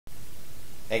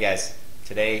Hey guys,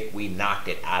 today we knocked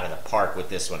it out of the park with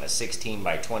this one, a 16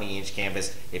 by 20 inch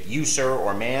canvas. If you, sir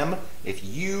or ma'am, if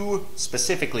you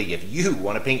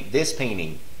want to paint this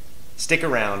painting, stick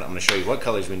around. I'm going to show you what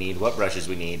colors we need, what brushes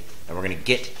we need, and we're going to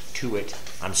get to it.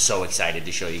 I'm so excited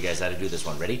to show you guys how to do this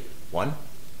one. Ready? 1,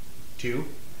 2.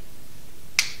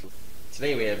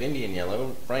 Today we have Indian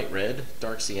Yellow, Bright Red,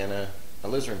 Dark Sienna,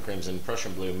 Alizarin Crimson,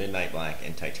 Prussian Blue, Midnight Black,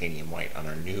 and Titanium White on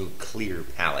our new clear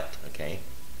palette, okay?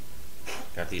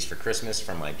 Got these for Christmas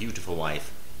from my beautiful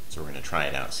wife, so we're going to try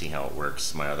it out, see how it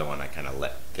works. My other one I kind of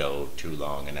let go too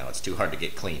long, and now it's too hard to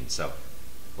get clean, so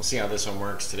we'll see how this one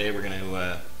works. Today we're going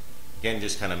to, again,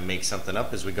 just kind of make something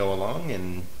up as we go along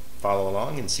and follow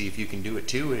along and see if you can do it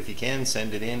too. If you can,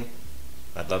 send it in.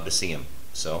 I'd love to see them.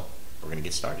 So we're going to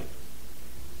get started.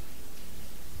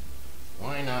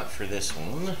 Why not for this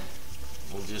one?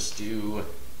 We'll just do...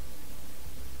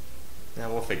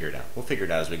 We'll figure it out. We'll figure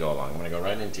it out as we go along. I'm going to go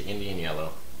right into Indian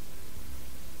Yellow.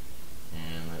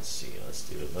 And let's see, let's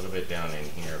do a little bit down in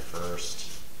here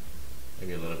first.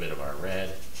 Maybe a little bit of our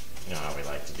red. You know how we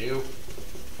like to do.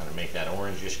 Kind of make that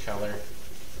orangish color.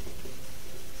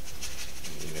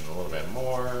 Even a little bit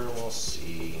more. We'll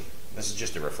see. This is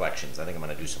just the reflections. I think I'm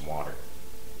going to do some water.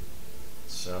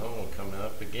 So we'll come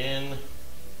up again.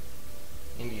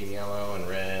 Indian Yellow and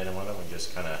red. And why don't we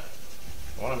just kind of...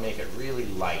 I want to make it really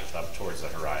light up towards the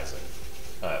horizon,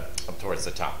 up towards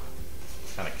the top.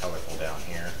 Kind of colorful down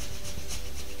here.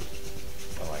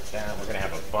 So like that. We're going to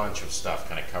have a bunch of stuff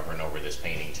kind of covering over this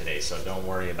painting today, so don't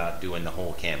worry about doing the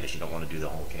whole canvas. You don't want to do the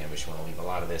whole canvas. You want to leave a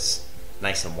lot of this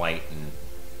nice and white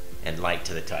and light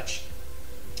to the touch.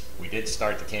 We did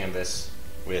start the canvas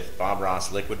with Bob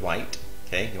Ross Liquid White.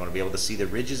 Okay, you want to be able to see the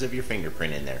ridges of your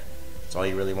fingerprint in there. That's all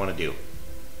you really want to do.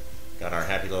 Got our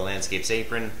Happy Little Landscapes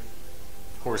apron.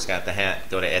 Of course, got the hat.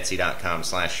 Go to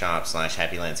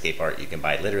etsy.com/shop/happylandscapeart. You can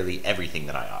buy literally everything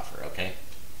that I offer, okay?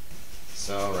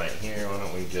 So right here, why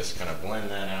don't we just kind of blend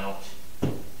that out.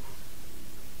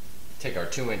 Take our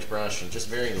 2-inch brush and just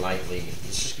very lightly,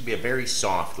 it's just going to be a very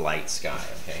soft, light sky,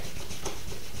 okay?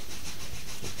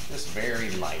 Just very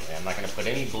lightly. I'm not going to put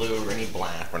any blue or any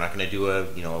black. We're not going to do a,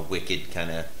 a wicked kind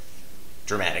of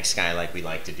dramatic sky like we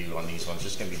like to do on these ones.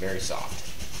 Just going to be very soft.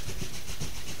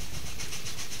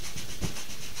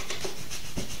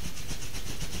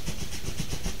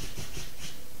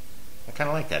 I kind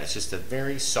of like that. It's just a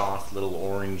very soft little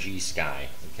orangey sky,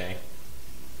 okay?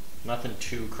 Nothing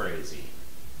too crazy.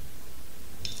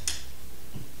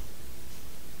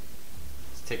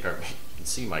 Let's take our, you can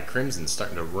see my crimson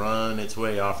starting to run its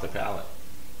way off the palette.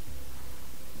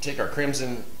 Take our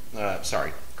crimson,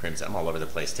 crimson, I'm all over the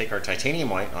place. Take our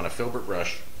titanium white on a filbert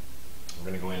brush. We're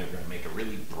going to go in and we're going to make a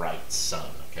really bright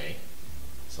sun, okay?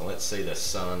 So let's say the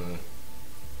sun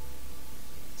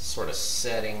is sort of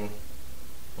setting.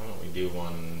 Why don't we do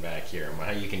one back here?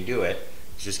 How you can do it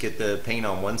is just get the paint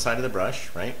on one side of the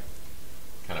brush, right?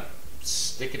 Kind of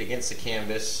stick it against the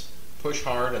canvas, push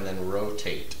hard, and then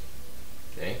rotate.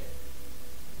 Okay?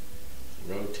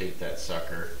 Rotate that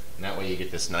sucker, and that way you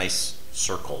get this nice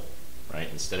circle, right?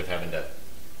 Instead of having to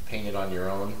paint it on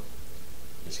your own,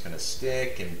 just kind of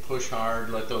stick and push hard,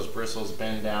 let those bristles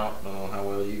bend out. I don't know how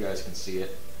well you guys can see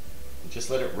it. And just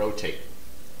let it rotate,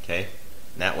 okay?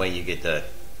 And that way you get the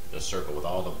circle with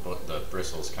all the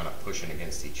bristles kind of pushing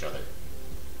against each other.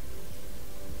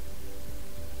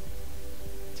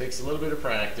 Takes a little bit of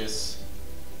practice.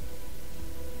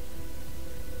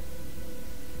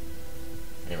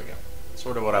 Here we go.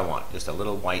 Sort of what I want, just a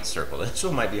little white circle. This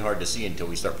one might be hard to see until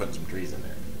we start putting some trees in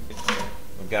there.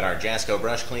 We've got our Jasco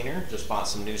brush cleaner. Just bought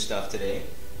some new stuff today.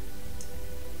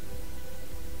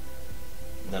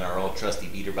 And then our old trusty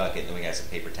beater bucket, and then we got some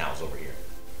paper towels over here.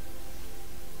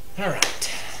 Alright.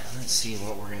 Let's see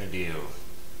what we're going to do.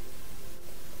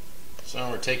 So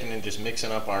we're taking and just mixing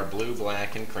up our blue,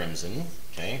 black, and crimson.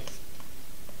 Okay.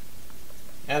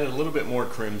 Added a little bit more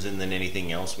crimson than anything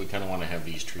else. We kind of want to have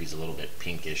these trees a little bit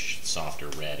pinkish, softer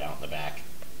red out in the back.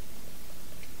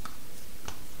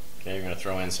 Okay, we're going to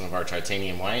throw in some of our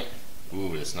titanium white.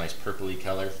 Ooh, this nice purpley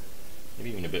color. Maybe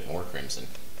even a bit more crimson.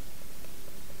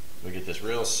 We get this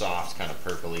real soft kind of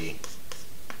purpley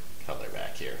color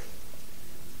back here.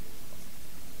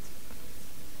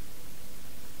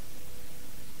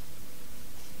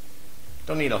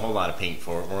 Don't need a whole lot of paint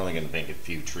for it. We're only going to paint a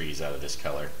few trees out of this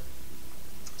color.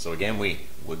 So again, we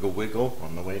wiggle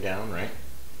on the way down, right?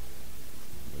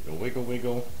 Wiggle,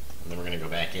 and then we're going to go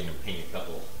back in and paint a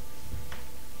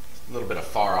little bit of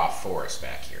far off forest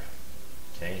back here.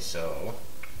 Okay, so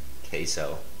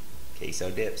queso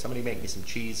dip. Somebody make me some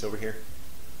cheese over here.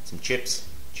 Some chips,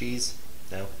 cheese.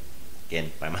 No,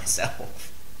 again by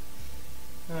myself.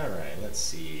 All right, let's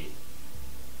see.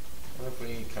 What if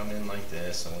we come in like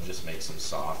this and we'll just make some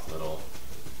soft little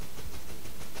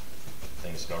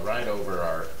things go right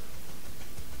over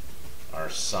our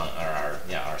sun, or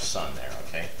our sun there,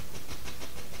 okay?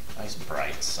 Nice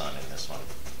bright sun in this one.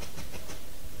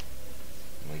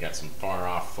 And we got some far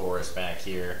off forest back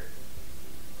here.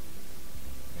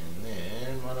 And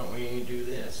then why don't we do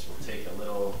this? We'll take a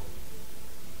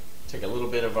little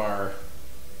bit of our,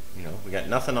 we got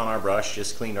nothing on our brush,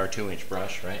 just cleaned our 2-inch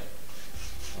brush, right?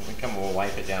 And we'll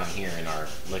wipe it down here in our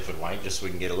liquid white just so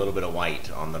we can get a little bit of white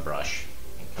on the brush.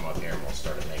 And come up here and we'll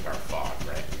start to make our fog,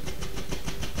 right?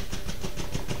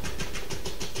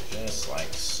 Just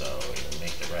like so. We'll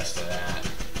make the rest of that.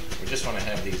 We just want to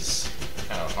have these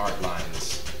kind of hard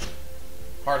lines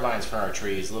for our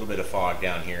trees, a little bit of fog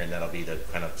down here, and that'll be the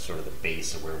kind of sort of the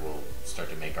base of where we'll start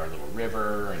to make our little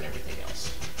river and everything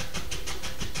else.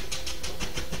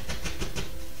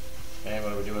 Okay,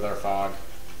 what do we do with our fog?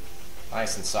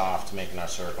 Nice and soft, making our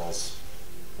circles.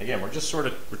 Again, we're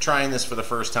trying this for the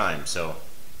first time, so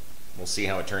we'll see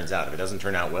how it turns out. If it doesn't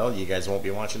turn out well, you guys won't be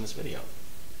watching this video.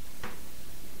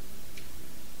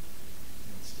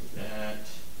 Let's do that.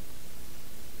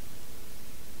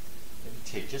 Maybe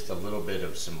take just a little bit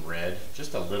of some red,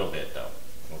 just a little bit though.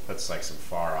 We'll put like some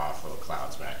far off little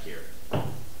clouds back here.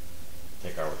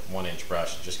 Take our 1-inch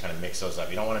brush and just kind of mix those up.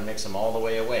 You don't want to mix them all the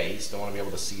way away. You still want to be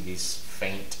able to see these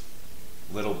faint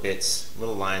little bits,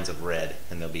 little lines of red,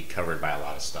 and they'll be covered by a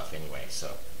lot of stuff anyway.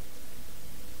 So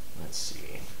let's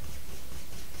see.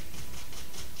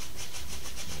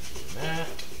 Do that.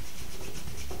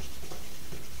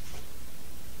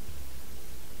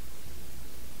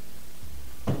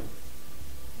 And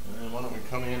then why don't we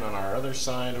come in on our other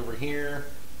side over here?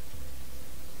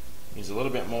 Use a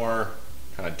little bit more,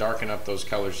 kind of darken up those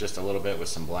colors just a little bit with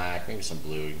some black, maybe some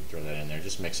blue. You can throw that in there.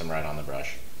 Just mix them right on the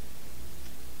brush.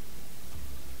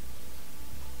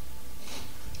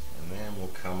 We'll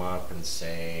come up and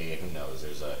say, who knows,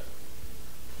 there's a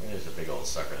big old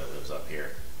sucker that lives up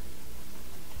here.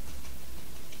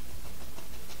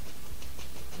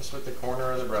 Just with the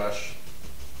corner of the brush.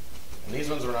 And these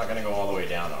ones we're not going to go all the way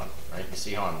down on, right? You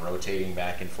see how I'm rotating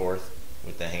back and forth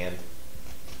with the hand?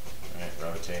 All right,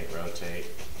 rotate, rotate.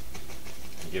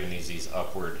 I'm giving these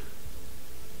upward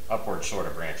sort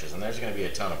of branches. And there's going to be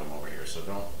a ton of them over here, so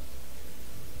don't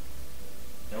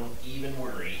even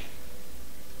worry.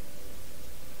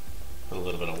 Put a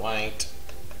little bit of white,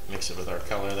 mix it with our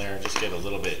color there, just get a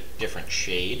little bit different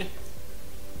shade.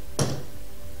 A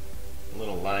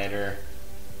little lighter.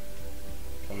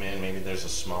 Come in, maybe there's a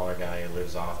smaller guy who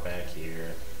lives off back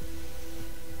here.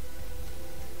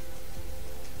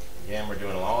 Again, we're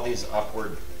doing all these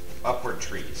upward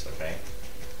trees, okay?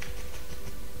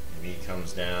 Maybe he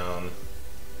comes down.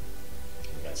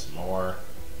 We got some more.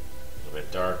 A little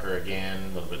bit darker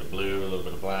again, a little bit of blue, a little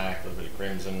bit of black, a little bit of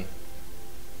crimson.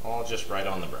 All just right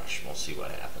on the brush. We'll see what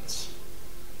happens.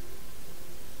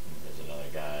 There's another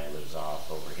guy who lives off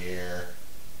over here.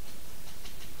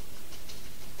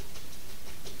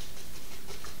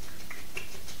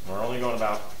 We're only going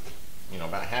about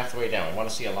halfway down. We want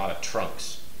to see a lot of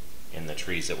trunks in the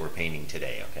trees that we're painting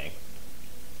today, okay?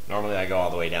 Normally I go all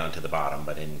the way down to the bottom,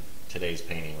 but in today's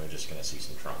painting we're just going to see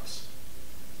some trunks.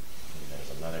 And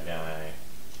there's another guy.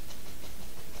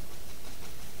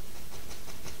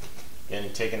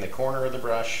 Again, taking the corner of the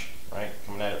brush, right,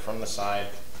 coming at it from the side,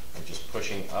 and just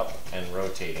pushing up and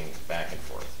rotating back and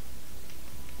forth.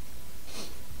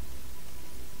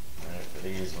 All right, for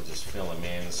these, we'll just fill them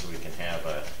in so we can have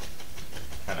a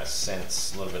kind of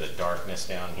sense, a little bit of darkness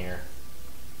down here.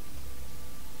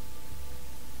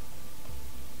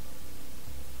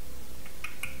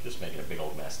 Just making a big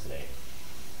old mess today.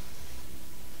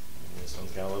 And this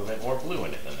one's got a little bit more blue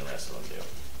in it than the rest of them do.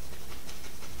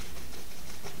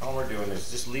 All we're doing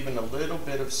is just leaving a little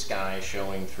bit of sky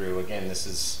showing through. Again, this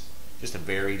is just a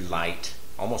very light,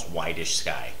 almost whitish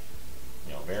sky.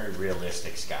 Very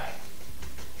realistic sky.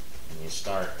 And you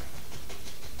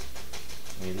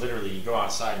you go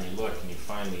outside and you look and you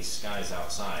find these skies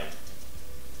outside.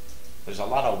 There's a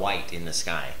lot of white in the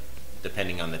sky,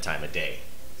 depending on the time of day.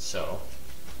 So,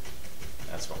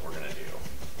 that's what we're gonna do.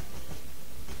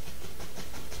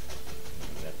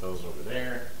 Get those over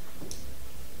there.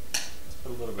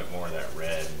 Put a little bit more of that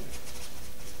red and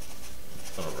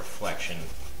a little reflection,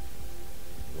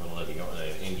 a little of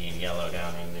the Indian yellow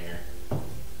down in there.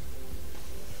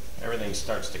 Everything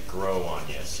starts to grow on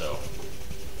you, so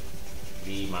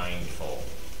be mindful.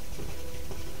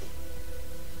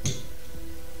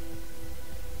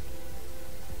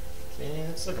 Okay,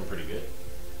 that's looking pretty good.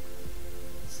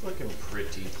 It's looking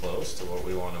pretty close to what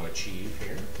we want to achieve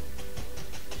here.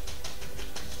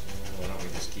 Why don't we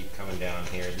just keep coming down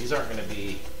here. These aren't going to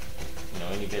be, you know,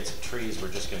 any bits of trees.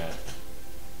 We're just going to,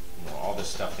 you know, all this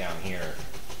stuff down here,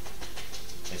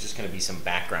 it's just going to be some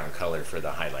background color for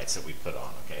the highlights that we put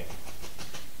on, okay?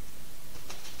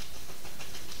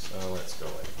 So let's go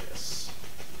like this.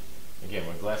 Again,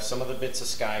 we've left some of the bits of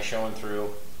sky showing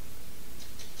through,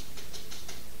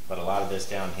 but a lot of this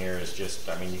down here is just,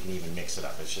 I mean, you can even mix it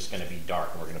up. It's just going to be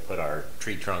dark, and we're going to put our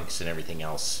tree trunks and everything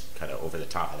else kind of over the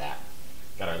top of that.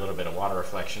 Got our little bit of water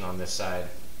reflection on this side.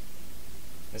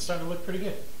 It's starting to look pretty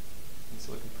good. It's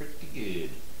looking pretty good.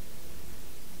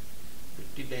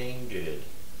 Pretty dang good.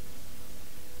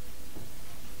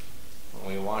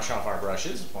 When we wash off our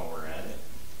brushes while we're at it,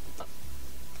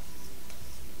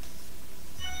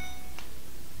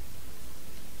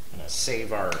 I'm going to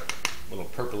save our little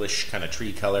purplish kind of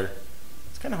tree color.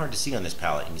 It's kind of hard to see on this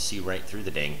palette. You can see right through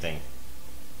the dang thing.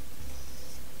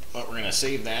 But we're going to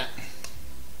save that.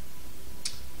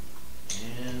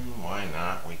 And why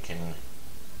not? We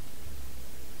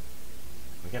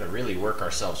got to really work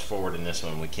ourselves forward in this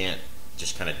one. We can't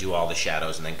just kind of do all the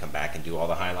shadows and then come back and do all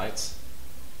the highlights.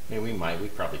 I mean, we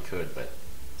probably could, but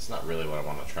it's not really what I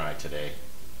want to try today.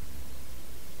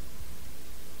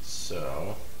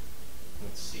 So,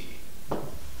 let's see.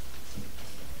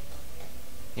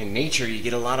 In nature, you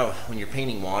get a lot of, when you're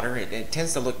painting water, it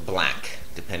tends to look black,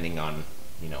 depending on,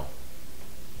 you know,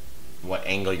 what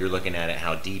angle you're looking at it,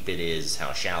 how deep it is,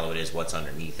 how shallow it is, what's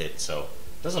underneath it. So,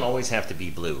 it doesn't always have to be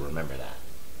blue, remember that.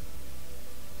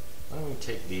 Why don't we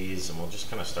take these and we'll just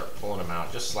kind of start pulling them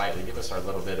out just slightly, give us our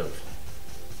little bit of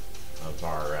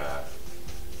our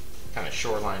kind of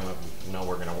shoreline that we know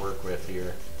we're going to work with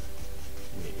here.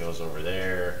 And it goes over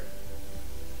there,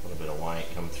 a little bit of white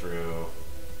come through,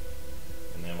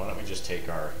 and then why don't we just take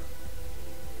our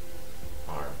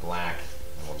black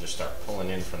and we'll just start pulling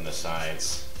in from the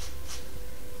sides.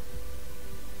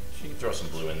 So you can throw some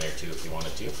blue in there too if you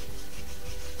wanted to.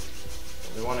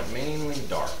 But we want it mainly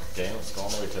dark, okay? Let's go all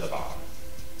the way to the bottom.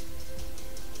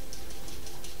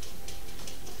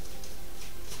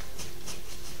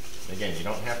 Again, you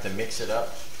don't have to mix it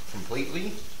up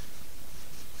completely,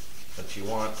 but you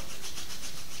want,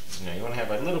 you know, you want to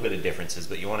have a little bit of differences,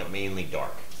 but you want it mainly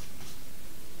dark.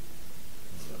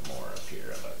 A little bit more up here,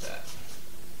 how about that?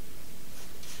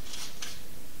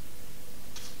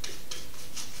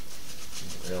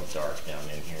 Real dark down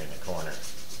in here in the corner.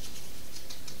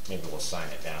 Maybe we'll sign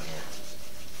it down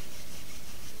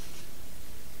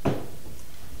here.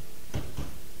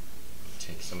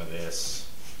 Take some of this.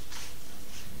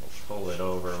 Pull it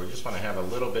over. We just want to have a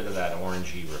little bit of that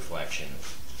orangey reflection.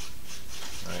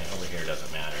 All right, over here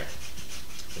doesn't matter.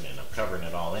 Gonna end up covering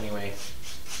it all anyway.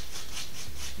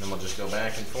 And then we'll just go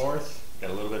back and forth.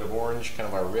 Got a little bit of orange, kind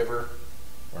of our river,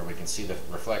 where we can see the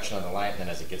reflection of the light, and then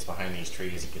as it gets behind these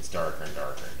trees, it gets darker and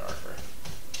darker and darker.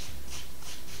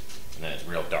 And then it's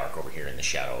real dark over here in the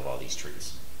shadow of all these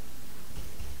trees.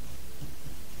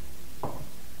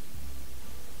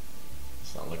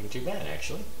 It's not looking too bad,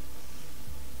 actually.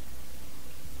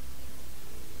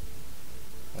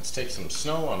 Let's take some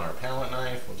snow on our palette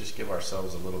knife. We'll just give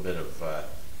ourselves a little bit of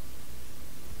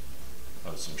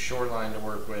some shoreline to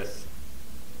work with.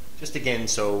 Just again,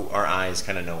 so our eyes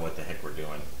kind of know what the heck we're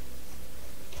doing.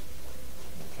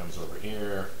 It comes over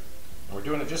here. And we're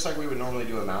doing it just like we would normally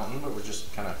do a mountain, but we're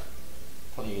just kind of,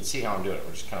 you can see how I'm doing it.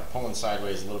 We're just kind of pulling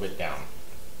sideways a little bit down.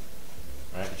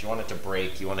 All right, but you want it to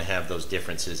break. You want to have those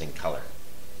differences in color.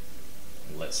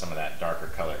 And let some of that darker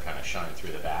color kind of shine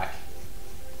through the back.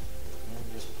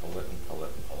 And just pull it and pull it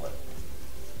and pull it.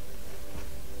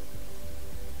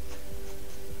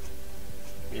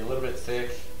 Be a little bit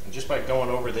thick. And just by going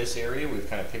over this area, we've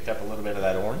kind of picked up a little bit of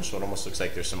that orange, so it almost looks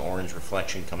like there's some orange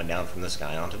reflection coming down from the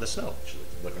sky onto the snow, which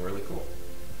is looking really cool.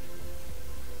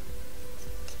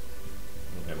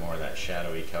 A little bit more of that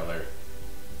shadowy color.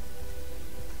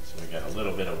 So we got a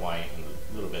little bit of white and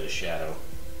a little bit of shadow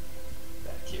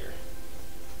back here.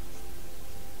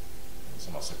 It's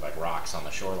almost look like rocks on the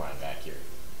shoreline back here.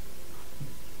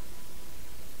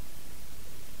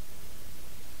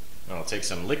 Now I'll take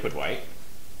some liquid white.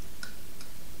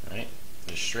 Right,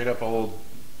 just straight up old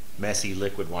messy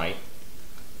liquid white,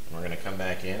 and we're going to come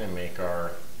back in and make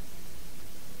our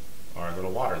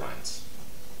little water lines.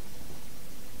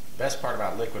 The best part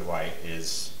about liquid white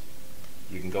is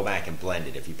you can go back and blend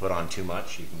it. If you put on too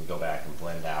much, you can go back and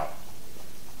blend out.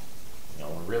 You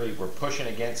know, we're pushing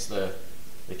against the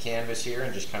canvas here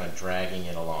and just kind of dragging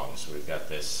it along. So we've got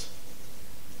this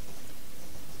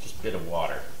just bit of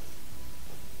water.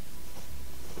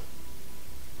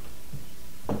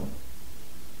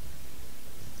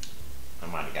 I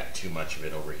might have got too much of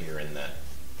it over here in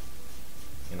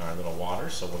our little water,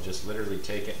 so we'll just literally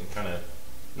take it and kind of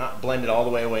Not blend it all the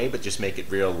way away, but just make it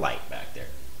real light back there.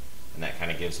 And that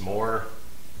kind of gives more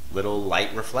little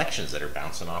light reflections that are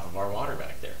bouncing off of our water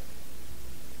back there.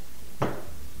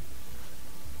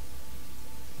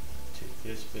 Take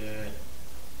this bit.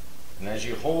 And as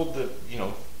you hold the,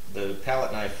 the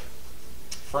palette knife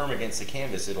firm against the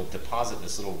canvas, it'll deposit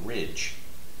this little ridge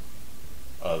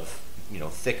of,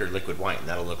 thicker liquid white, and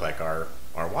that'll look like our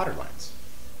water lines,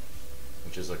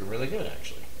 which is looking really good,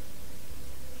 actually.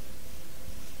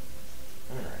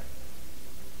 All right.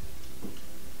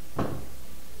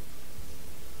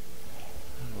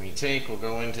 We'll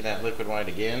go into that liquid white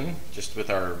again, just with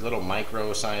our little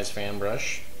micro size fan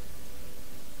brush.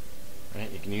 Right?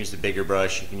 You can use the bigger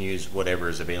brush, you can use whatever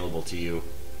is available to you.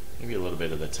 Maybe a little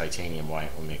bit of the titanium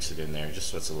white, we'll mix it in there just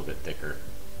so it's a little bit thicker.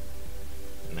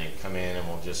 And then come in and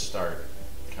we'll just start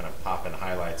kind of popping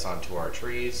highlights onto our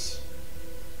trees.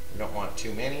 We don't want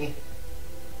too many.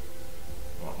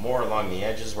 We want more along the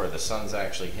edges where the sun's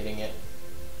actually hitting it.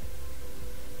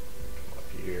 Come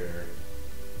up here.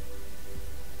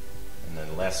 And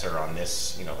then lesser on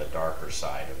this, the darker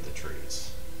side of the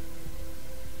trees.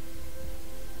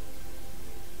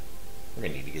 We're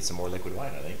going to need to get some more liquid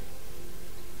white, I think.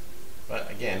 But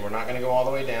again, we're not going to go all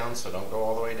the way down, so don't go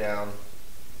all the way down.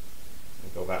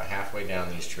 We'll go about halfway down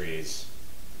these trees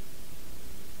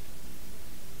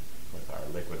with our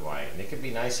liquid white. And it can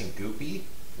be nice and goopy,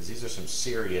 because these are some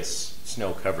serious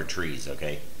snow-covered trees,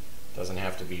 okay? Doesn't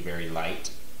have to be very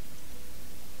light,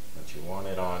 but you want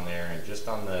it on there, and just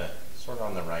on the, sort of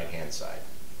on the right-hand side.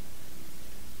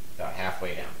 About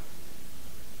halfway down.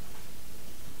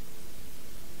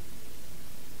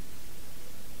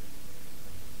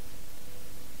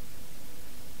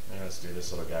 And let's do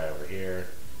this little guy over here.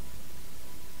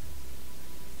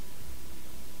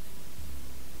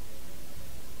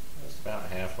 Just about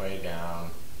halfway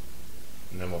down.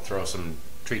 And then we'll throw some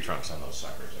tree trunks on those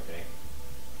suckers, okay?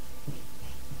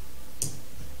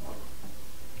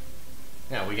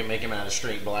 Now we can make them out of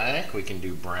straight black, we can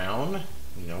do brown,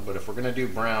 but if we're gonna do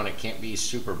brown, it can't be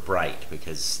super bright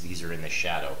because these are in the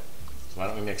shadow. So why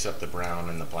don't we mix up the brown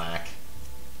and the black,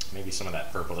 maybe some of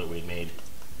that purple that we made.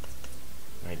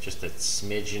 Right, just a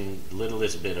smidgen,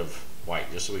 littlest bit of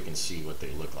white, just so we can see what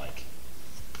they look like.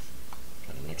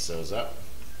 Kind of mix those up.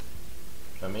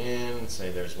 Come in, say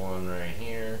there's one right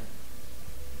here.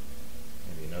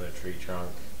 Maybe another tree trunk.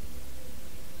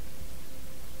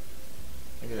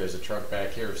 Maybe there's a trunk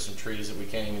back here of some trees that we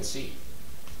can't even see,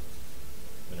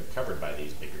 that are covered by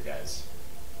these bigger guys.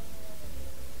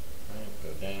 All right,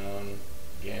 go down.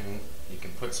 Again, you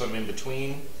can put some in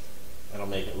between. That'll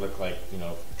make it look like,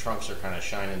 trunks are kind of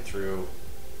shining through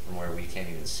from where we can't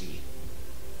even see.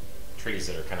 Trees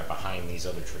that are kind of behind these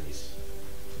other trees.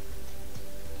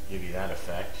 Give you that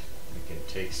effect. We can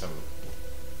take some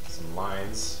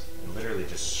lines and literally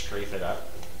just scrape it up.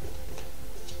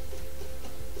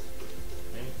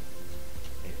 Okay.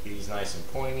 Make these nice and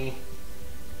pointy.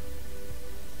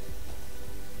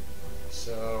 Like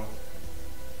so.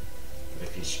 But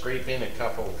if you scrape in a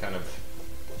couple kind of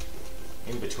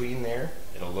in between there,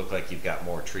 it'll look like you've got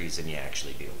more trees than you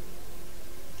actually do.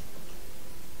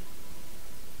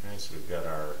 Alright, so we've got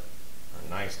our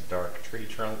nice dark tree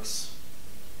trunks.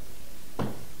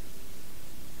 Let's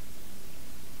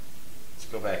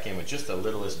go back in with just the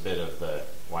littlest bit of the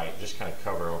white, just kind of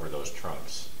cover over those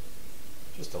trunks.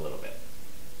 Just a little bit.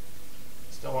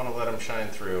 Still want to let them shine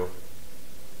through,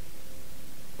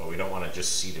 but we don't want to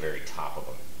just see the very top of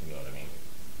them, you know what I mean?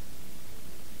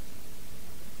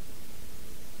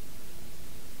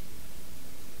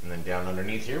 And then down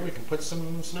underneath here, we can put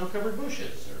some snow-covered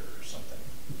bushes or something.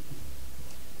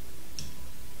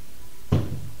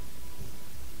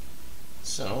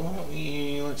 So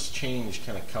let's change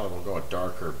kind of color. We'll go a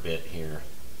darker bit here.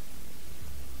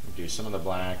 We'll do some of the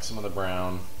black, some of the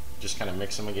brown. Just kind of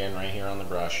mix them again right here on the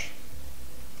brush.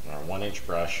 Our 1-inch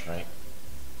brush, right?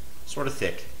 Sort of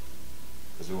thick,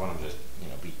 because we want them to,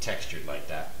 be textured like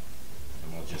that.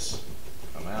 And we'll just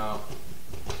come out.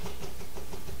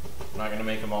 We're not going to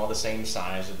make them all the same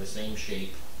size or the same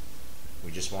shape.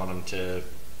 We just want them to,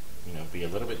 be a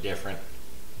little bit different.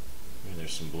 Maybe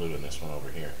there's some blue in this one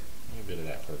over here. Maybe a bit of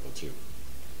that purple too.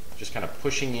 Just kind of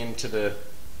pushing into the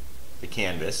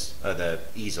canvas, the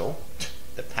easel,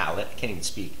 the palette. I can't even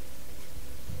speak.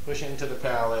 Push into the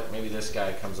palette. Maybe this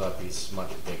guy comes up. He's much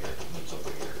bigger. Moves over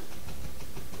here.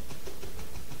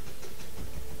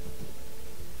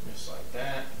 Just like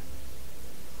that.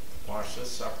 Wash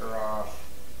this sucker off.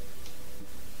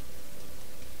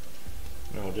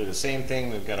 And we'll do the same thing.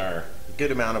 We've got our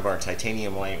good amount of our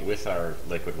titanium white with our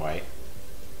liquid white,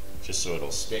 just so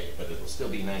it'll stick, but it'll still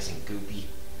be nice and goopy.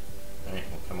 All right,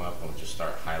 we'll come up and we'll just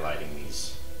start highlighting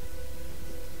these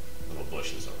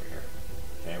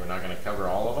to cover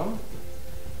all of them.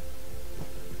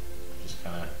 Just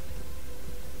kind of,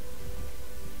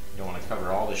 you don't want to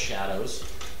cover all the shadows,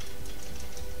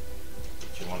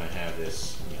 but you want to have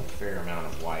this, you know, fair amount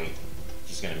of white.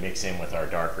 Just going to mix in with our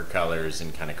darker colors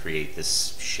and kind of create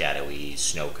this shadowy,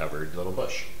 snow-covered little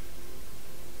bush.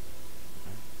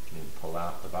 Can you pull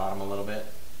out the bottom a little bit?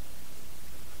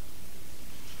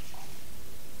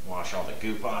 Wash all the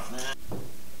goop off that.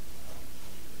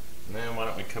 And then why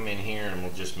don't we come in here and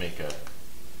we'll just make a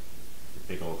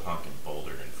big old honking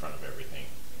boulder in front of everything.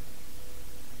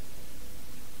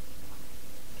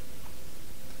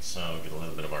 So get a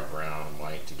little bit of our brown and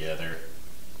white together.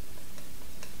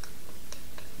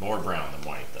 More brown than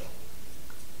white though.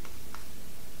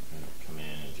 And come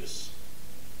in and just,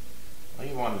 all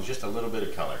you want is just a little bit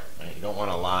of color. Right? You don't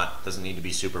want a lot, doesn't need to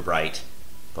be super bright,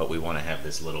 but we want to have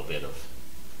this little bit of,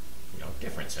 you know,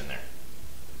 difference in there.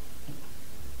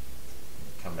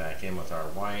 Come back in with our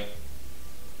white,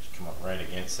 just come up right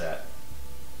against that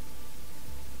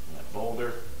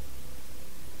boulder.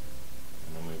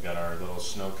 And then we've got our little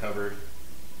snow-covered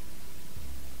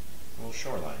little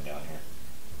shoreline down here.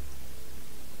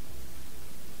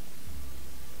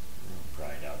 Real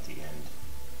bright out the end.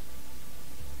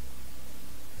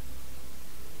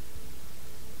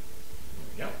 There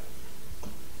we go.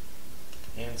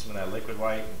 And some of that liquid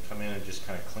white, and come in and just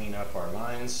kind of clean up our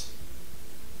lines.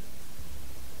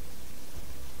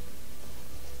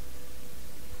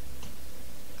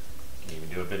 You can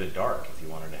even do a bit of dark if you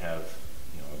wanted to have,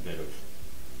 you know, a bit of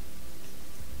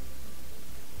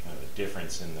kind of a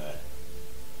difference in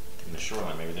the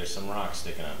shoreline. Maybe there's some rocks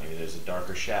sticking up. Maybe there's a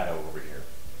darker shadow over here.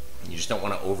 You just don't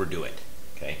want to overdo it,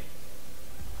 okay?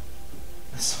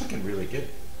 It's looking really good.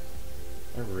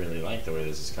 I really like the way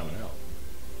this is coming out.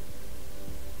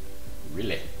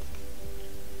 Really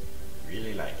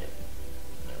like it.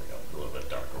 There we go. A little bit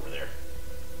dark over there.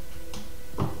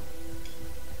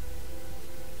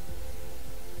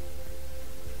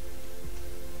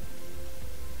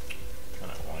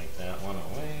 Kind of wipe that one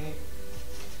away.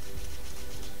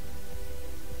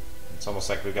 It's almost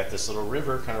like we've got this little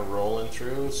river kind of rolling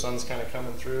through. Sun's kind of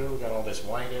coming through. We've got all this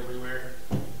white everywhere.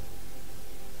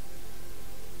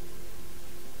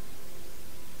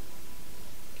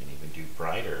 Can even do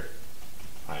brighter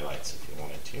highlights if you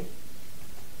wanted to.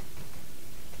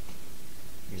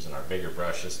 Using our bigger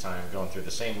brush this time, going through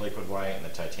the same liquid white and the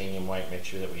titanium white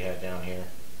mixture that we had down here.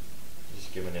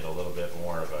 Just giving it a little bit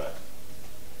more of a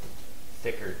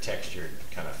thicker textured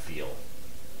kind of feel.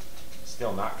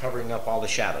 Still not covering up all the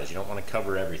shadows. You don't want to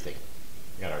cover everything.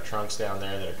 We got our trunks down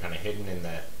there that are kind of hidden in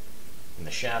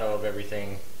the shadow of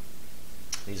everything.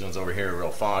 These ones over here are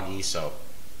real foggy, so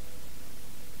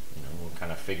you know, we'll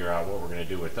kind of figure out what we're going to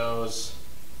do with those.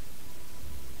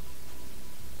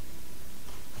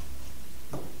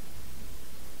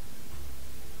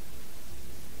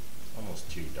 Almost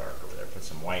too dark over there. Put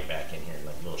some white back in here,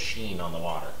 like a little sheen on the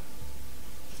water.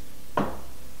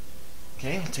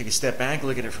 Okay, I'll take a step back,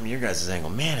 look at it from your guys' angle.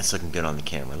 Man, it's looking good on the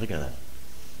camera. Look at that.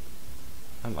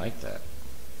 I like that.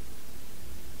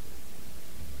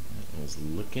 That is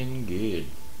looking good.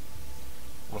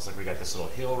 Almost like we got this little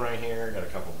hill right here. Got a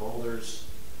couple boulders.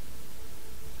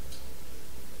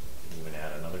 Even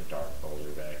add another dark boulder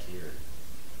back here.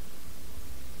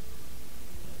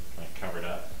 Kind of covered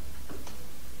up.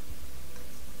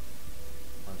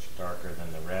 Much darker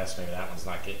than the rest. Maybe that one's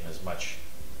not getting as much,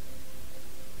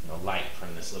 you know, light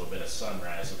from this little bit of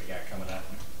sunrise that we got coming up.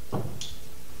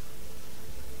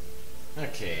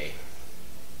 Okay.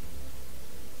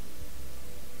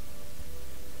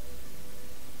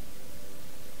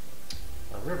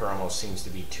 Our river almost seems to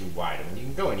be too wide. I mean, you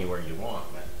can go anywhere you want,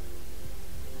 but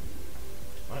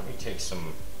why don't we take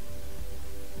some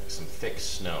thick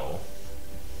snow,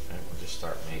 and we'll just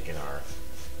start making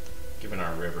giving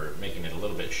our river, making it a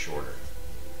little bit shorter.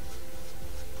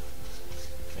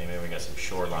 Maybe we got some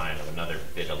shoreline of another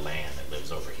bit of land that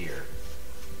lives over here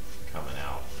coming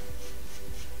out.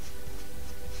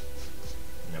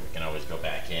 And then we can always go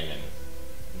back in and,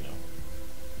 you know,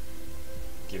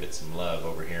 give it some love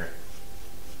over here.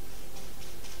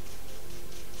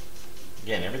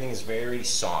 Again, everything is very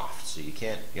soft, so you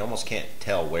almost can't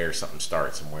tell where something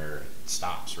starts and where it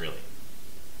stops, really.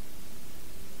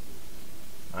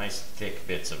 Nice thick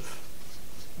bits of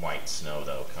white snow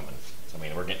though coming. So, I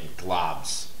mean, we're getting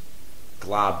globs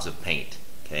of paint,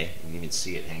 okay? You can even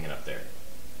see it hanging up there.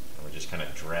 And we're just kind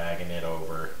of dragging it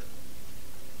over,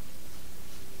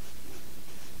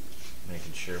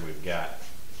 making sure we've got,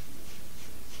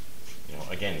 you know,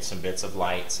 again, some bits of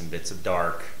light, some bits of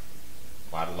dark,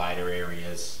 a lot of lighter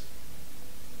areas.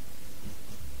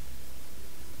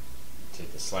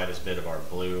 Take the slightest bit of our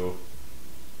blue,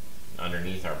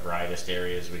 Underneath our brightest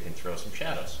areas, we can throw some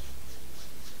shadows.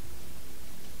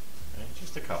 Right,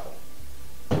 just a couple.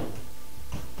 Don't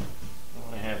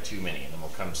want to have too many, and then we'll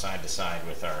come side to side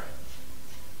with our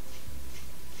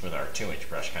 2-inch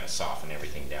brush, kind of soften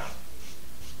everything down.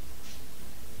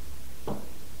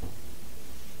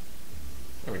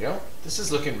 There we go. This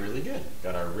is looking really good.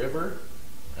 Got our river,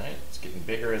 right? It's getting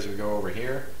bigger as we go over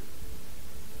here.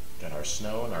 Got our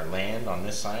snow and our land on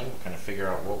this side. We'll kind of figure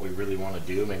out what we really want to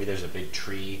do. Maybe there's a big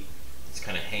tree that's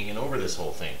kind of hanging over this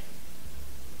whole thing.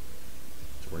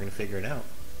 So we're going to figure it out.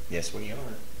 Yes, we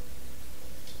are.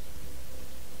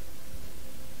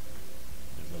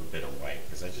 A little bit of white,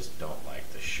 because I just don't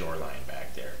like the shoreline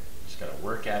back there. Just got to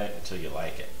work at it until you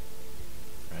like it.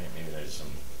 Right? Maybe there's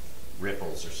some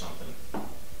ripples or something.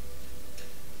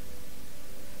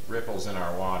 Ripples in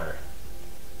our water.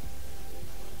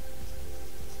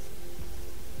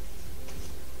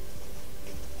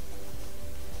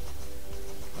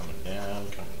 Coming down,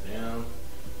 coming down.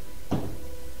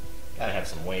 Gotta have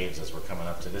some waves as we're coming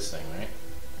up to this thing, right?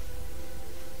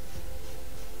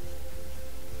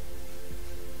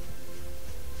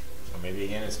 Or maybe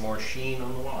again it's more sheen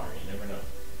on the water, you never know.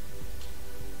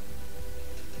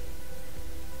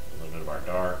 A little bit of our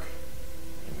dark,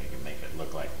 and we can make it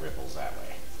look like ripples that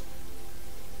way.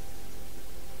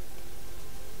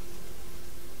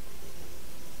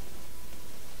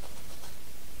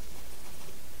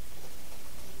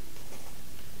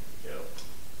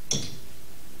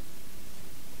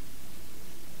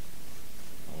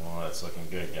 Looking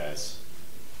good, guys.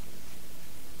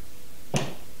 Take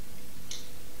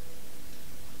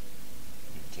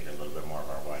a little bit more of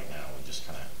our white now and just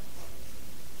kind of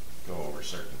go over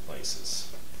certain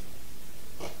places.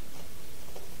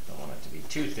 Don't want it to be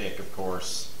too thick, of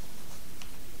course.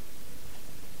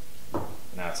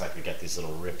 Now it's like we got these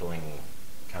little rippling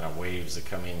kind of waves that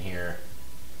come in here.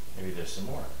 Maybe there's some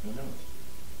more. Who knows?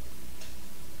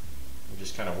 We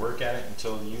just kind of work at it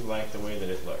until you like the way that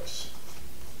it looks.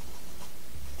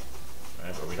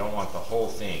 Right, but we don't want the whole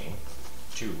thing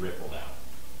too rippled out.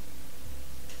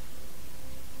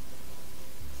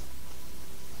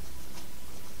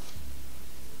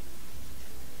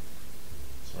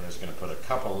 So we're just going to put a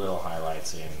couple little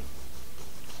highlights in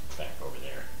back over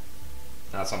there.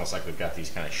 Now it's almost like we've got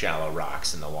these kind of shallow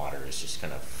rocks and the water is just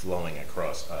kind of flowing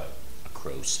across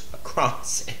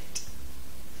it.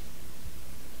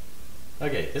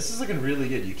 Okay, this is looking really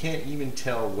good. You can't even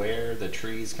tell where the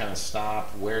trees kind of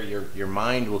stop, where your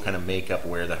mind will kind of make up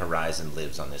where the horizon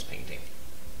lives on this painting.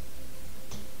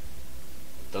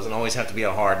 Doesn't always have to be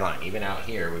a hard line. Even out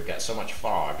here, we've got so much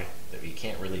fog that you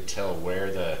can't really tell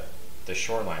where the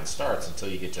shoreline starts until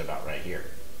you get to about right here.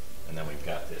 And then we've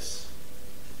got this,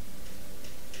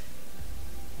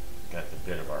 got the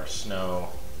bit of our snow,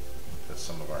 put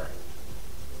some of our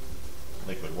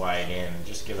liquid white in,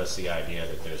 just give us the idea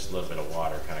that there's a little bit of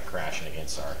water kind of crashing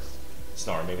against our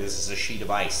snow. Or maybe this is a sheet of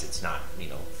ice. It's not, you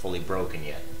know, fully broken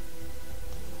yet.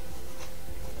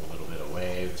 A little bit of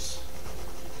waves.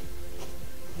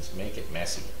 Just make it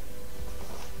messy.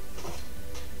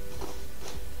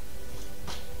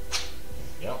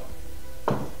 Yep.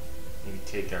 Maybe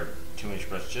take our 2-inch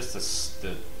brush, just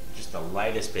the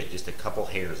lightest bit, just a couple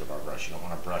hairs of our brush. You don't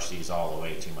want to brush these all the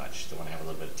way too much. Still want to have a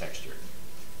little bit of texture.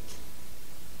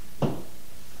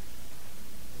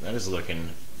 That is looking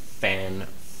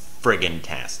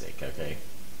fan-friggin-tastic, okay?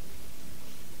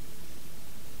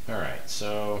 Alright,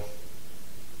 so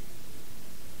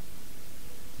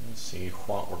let's see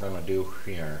what we're going to do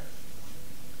here.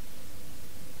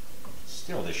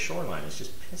 Still, this shoreline is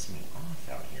just pissing me off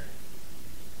out here.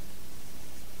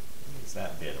 It's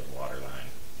that bit of water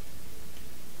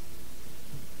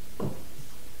line.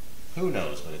 Who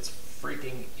knows, but it's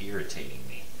freaking irritating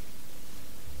me.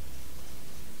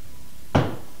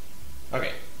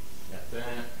 Okay, got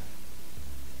that.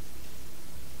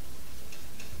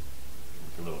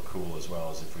 Look a little cool as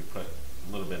well as if we put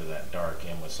a little bit of that dark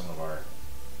in with some of our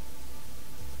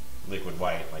liquid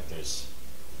white, like there's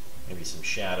maybe some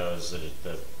shadows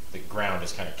that the ground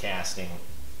is kind of casting,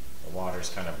 the water's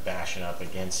kind of bashing up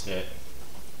against it.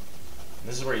 And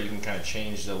this is where you can kind of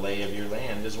change the lay of your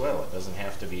land as well. It doesn't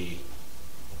have to be,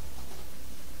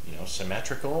 you know,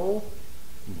 symmetrical.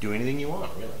 You can do anything you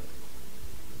want, really.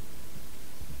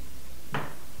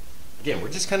 Again,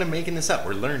 we're just kind of making this up.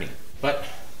 We're learning. But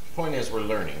the point is, we're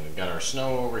learning. We've got our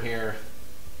snow over here.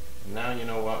 And now, you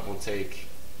know what? We'll take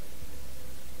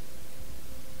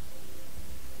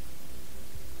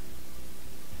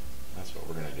that's what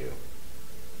we're going to do.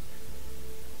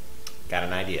 Got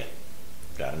an idea.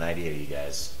 Got an idea, you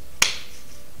guys.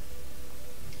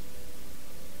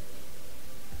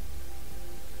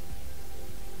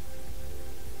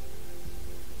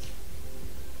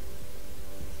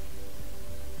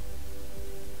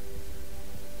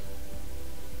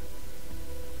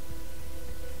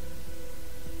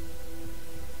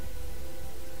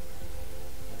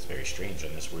 very strange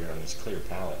on this. We're on this clear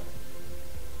palette.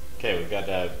 Okay, we've got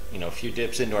you know, a few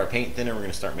dips into our paint thinner. We're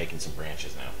going to start making some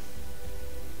branches now.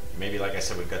 Maybe, like I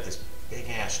said, we've got this big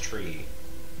ass tree.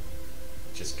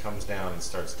 It just comes down and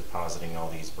starts depositing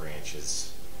all these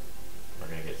branches. We're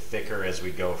going to get thicker as we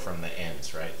go from the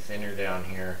ends, right? Thinner down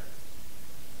here,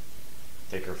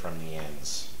 thicker from the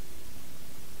ends.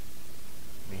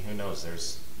 I mean, who knows?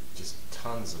 There's just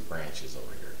tons of branches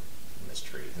over here in this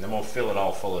tree. And then we'll fill it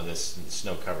all full of this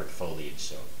snow-covered foliage,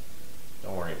 so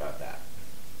don't worry about that.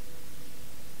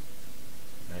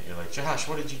 Right, you're like, Josh,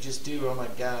 what did you just do? Oh my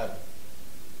God.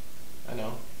 I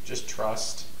know, just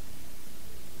trust.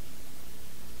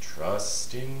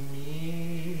 Trust in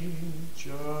me,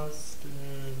 just in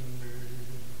me.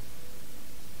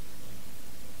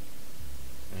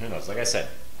 And who knows, like I said,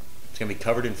 it's gonna be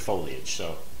covered in foliage,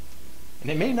 so,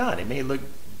 and it may not, it may look,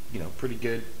 you know, pretty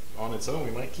good on its own.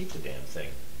 We might keep the damn thing.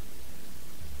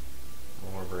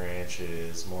 More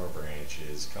branches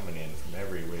coming in from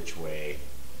every which way.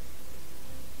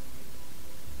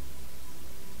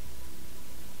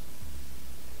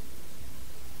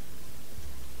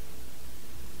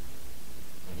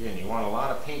 Again, you want a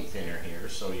lot of paint thinner here,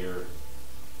 so your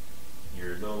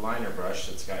little liner brush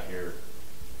that's got your,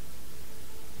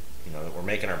 you know, that we're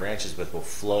making our branches with will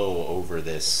flow over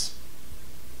this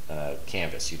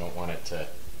canvas. You don't want it to,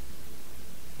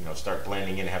 you know, start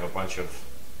blending in and have a bunch of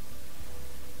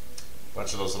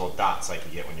those little dots like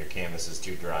you get when your canvas is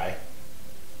too dry.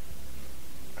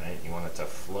 Right? You want it to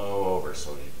flow over,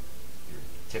 so your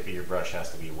tip of your brush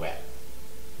has to be wet.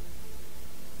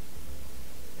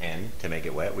 And to make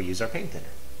it wet, we use our paint thinner.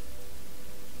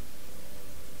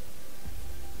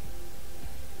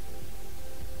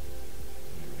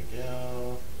 There we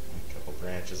go. A couple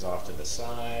branches off to the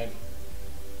side.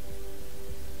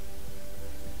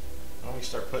 Well, we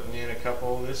start putting in a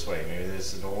couple this way. Maybe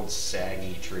this is an old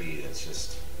saggy tree that's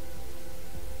just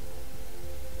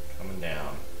coming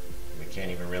down. We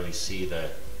can't even really see the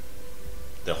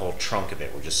whole trunk of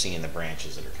it. We're just seeing the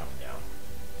branches that are coming down.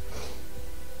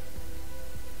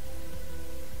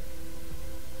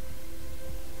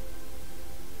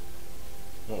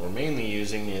 What we're mainly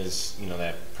using is, you know,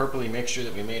 that purpley mixture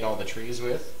that we made all the trees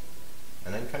with,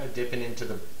 and then kind of dipping into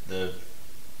the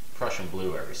Prussian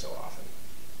Blue every so often.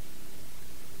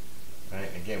 Right,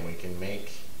 and again,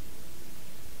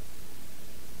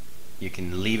 you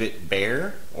can leave it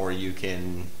bare, or you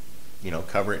can, you know,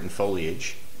 cover it in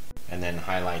foliage and then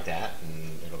highlight that,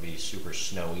 and it'll be super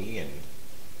snowy. And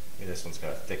this one's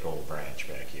got a thick old branch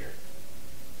back here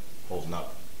holding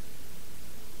up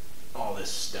all this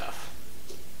stuff.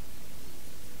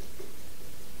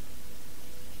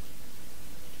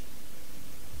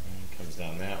 And it comes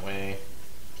down that way.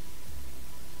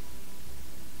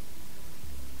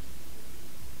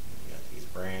 We got these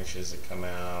branches that come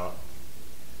out,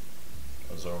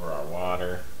 goes over our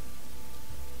water.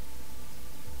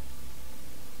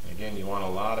 Again, you want a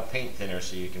lot of paint thinner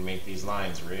so you can make these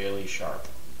lines really sharp.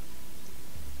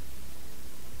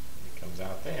 It comes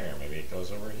out there, maybe it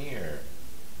goes over here.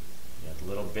 You got the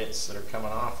little bits that are coming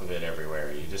off of it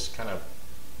everywhere. You just kind of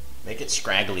make it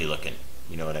scraggly looking,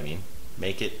 you know what I mean?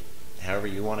 Make it however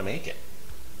you want to make it.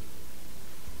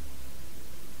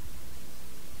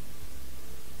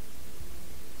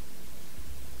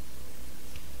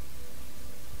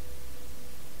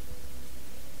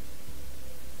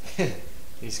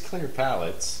 These clear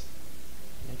palettes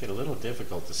make it a little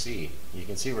difficult to see. You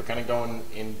can see we're kind of going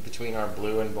in between our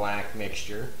blue and black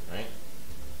mixture, right?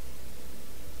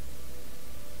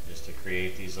 Just to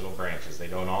create these little branches. They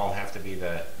don't all have to be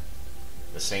the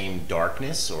same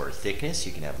darkness or thickness.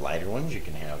 You can have lighter ones, you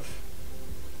can have,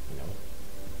 you know,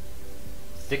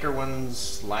 thicker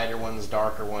ones, lighter ones,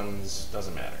 darker ones,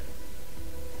 doesn't matter.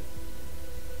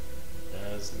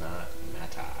 Does not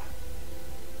matter.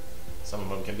 Some of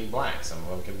them can be black, some of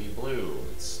them can be blue.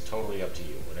 It's totally up to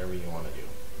you, whatever you want to do.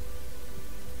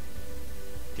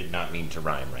 Did not mean to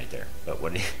rhyme right there, but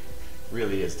what it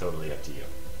really is totally up to you.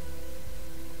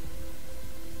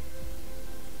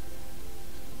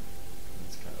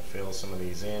 Let's kind of fill some of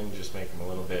these in, just make them a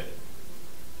little bit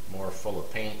more full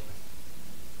of paint.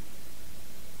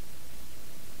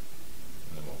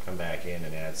 And then we'll come back in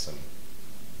and add some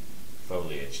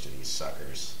foliage to these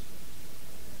suckers.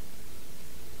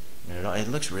 It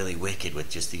looks really wicked with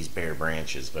just these bare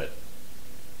branches, but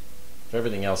if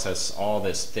everything else has all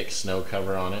this thick snow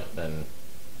cover on it, then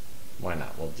why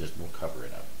not? We'll cover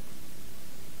it up.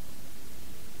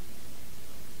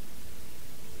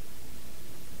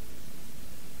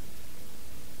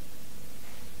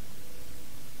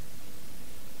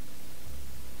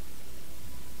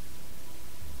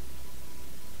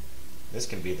 This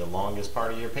can be the longest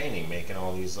part of your painting, making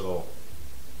all these little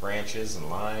branches and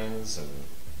lines, and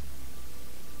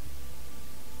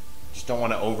just don't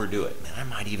want to overdo it. Man, I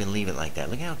might even leave it like that.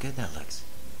 Look how good that looks.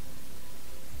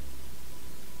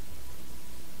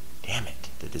 Damn it,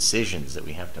 the decisions that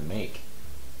we have to make.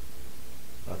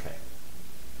 Okay.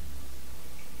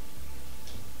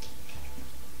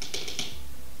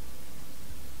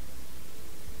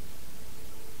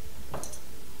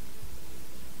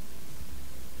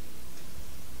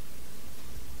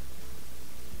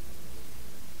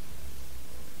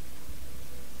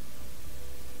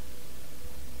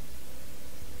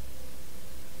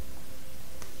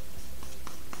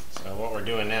 What we're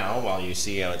doing now, while you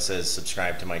see how it says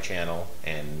subscribe to my channel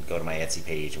and go to my Etsy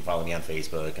page and follow me on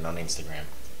Facebook and on Instagram,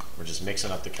 we're just mixing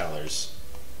up the colors.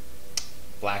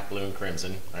 Black, blue, and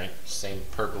crimson, right? Same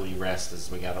purpley rest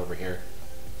as we got over here.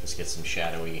 Just get some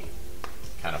shadowy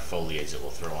kind of foliage that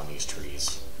we'll throw on these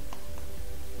trees.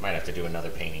 Might have to do another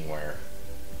painting where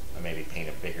I maybe paint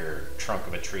a bigger trunk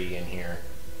of a tree in here,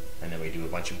 and then we do a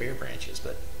bunch of bare branches,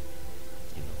 but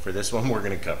you know, for this one we're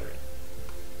going to cover it.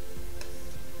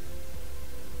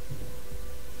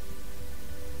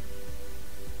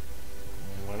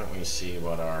 See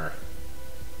what our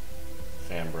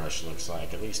fan brush looks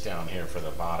like, at least down here for the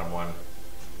bottom one.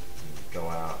 Go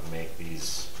out and make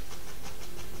these.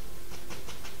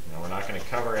 You know, we're not going to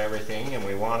cover everything, and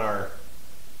we want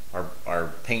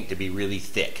our paint to be really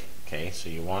thick. Okay, so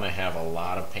you want to have a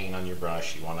lot of paint on your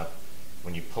brush. You want to,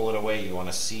 when you pull it away, you want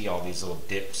to see all these little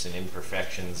dips and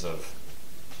imperfections of,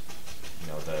 you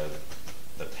know,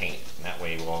 the paint. And that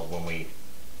way, when we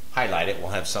highlight it, we'll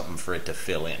have something for it to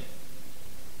fill in.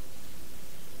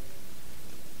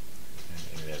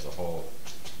 There's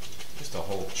just a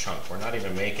whole chunk. We're not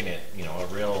even making it, you know, a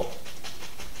real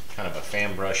kind of a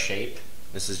fan brush shape.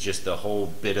 This is just the whole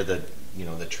bit of the, you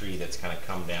know, the tree that's kind of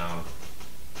come down,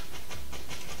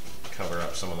 cover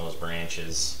up some of those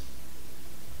branches,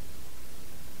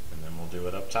 and then we'll do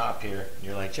it up top here.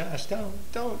 You're like, Josh, don't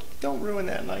ruin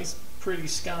that nice, pretty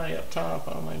sky up top.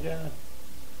 Oh my God.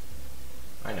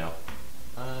 I know.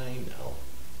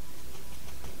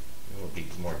 We'll be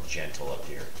more gentle up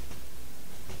here.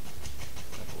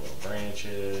 Little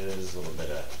branches, a little bit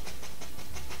of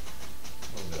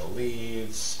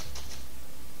leaves,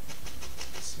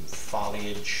 some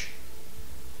foliage.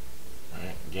 All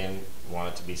right, again,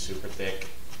 want it to be super thick.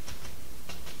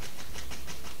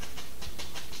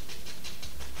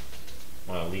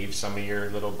 Want to leave some of your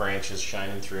little branches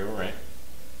shining through, right?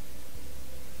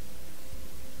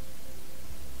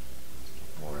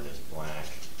 More of this black.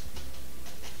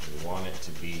 We want it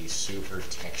to be super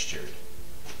textured.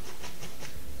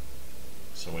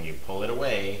 So when you pull it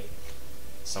away,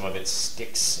 some of it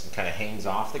sticks and kind of hangs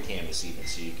off the canvas even,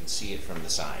 so you can see it from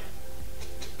the side.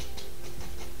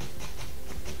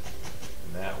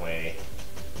 And that way,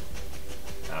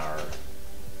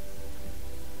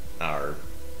 our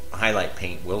highlight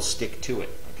paint will stick to it,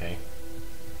 okay?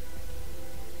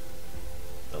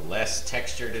 The less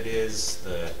textured it is,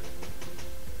 the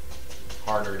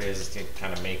harder it is to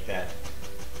kind of make that,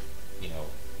 you know,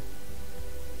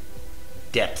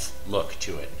 depth look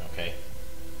to it, okay?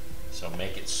 So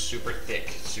make it super thick,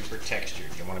 super textured.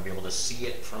 You want to be able to see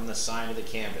it from the side of the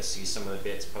canvas, see some of the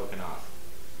bits poking off.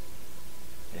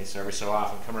 Okay, so every so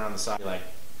often come around the side, you're like,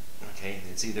 okay,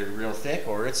 it's either real thick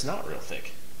or it's not real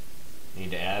thick. You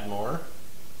need to add more,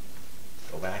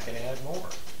 go back and add more.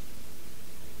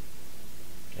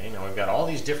 Okay, now we've got all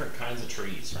these different kinds of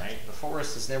trees, right? The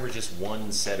forest is never just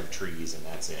one set of trees and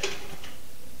that's it.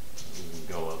 We can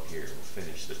go up here, we'll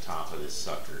finish the top of this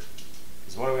sucker.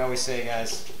 Because what do we always say,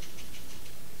 guys?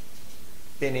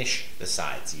 Finish the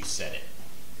sides, you said it.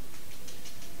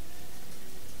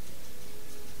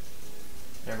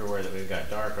 Everywhere that we've got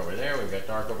dark over there, we've got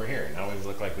dark over here. Now we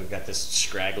look like we've got this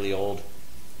scraggly old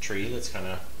tree that's kind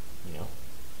of, you know,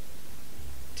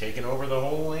 taking over the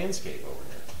whole landscape over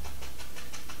here.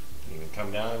 You can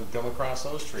come down and go across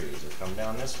those trees, or come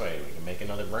down this way. We can make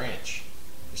another branch.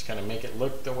 Just kind of make it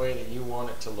look the way that you want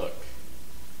it to look.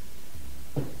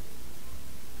 We'll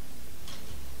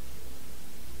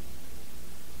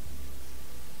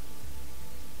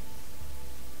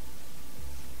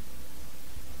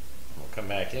come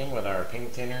back in with our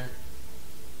paint thinner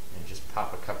and just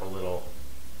pop a couple little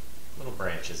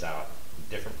branches out in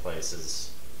different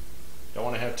places. Don't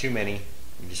want to have too many.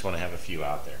 You just want to have a few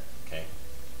out there. Okay.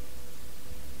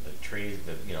 The tree,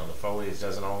 you know, the foliage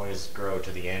doesn't always grow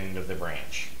to the end of the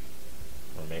branch,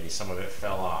 or maybe some of it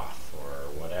fell off,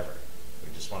 or whatever.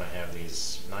 We just want to have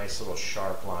these nice little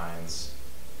sharp lines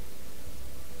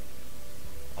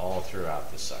all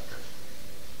throughout the sucker.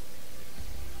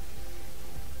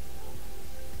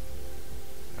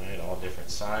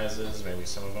 sizes, maybe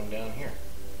some of them down here.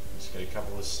 Just get a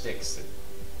couple of sticks that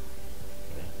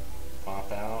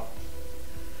pop out.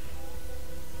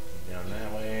 Down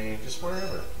that way, just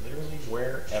wherever, literally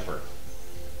wherever.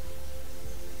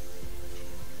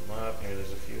 Come up, here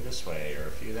there's a few this way or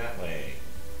a few that way.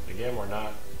 Again, we're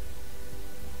not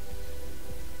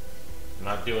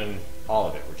doing all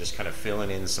of it. We're just kind of filling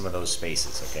in some of those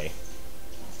spaces, okay?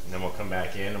 And then we'll come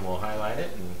back in and we'll highlight it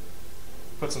and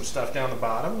put some stuff down the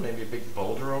bottom, maybe a big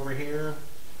boulder over here.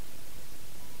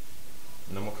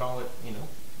 And then we'll call it, you know,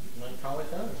 we might call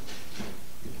it done.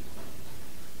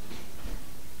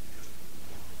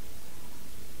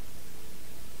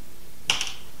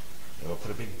 And we'll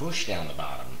put a big bush down the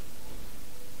bottom.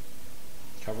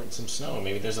 Cover it in some snow.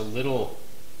 Maybe there's a little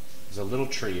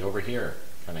tree over here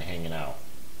kind of hanging out.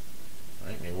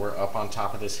 Right? Maybe we're up on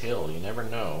top of this hill. You never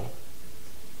know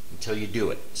until you do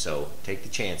it. So take the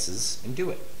chances and do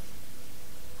it.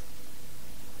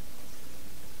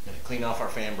 Gonna clean off our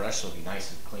fan brush so it'll be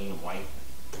nice and clean and white.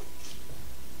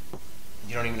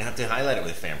 You don't even have to highlight it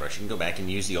with a fan brush. You can go back and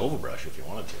use the oval brush if you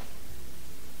wanted to.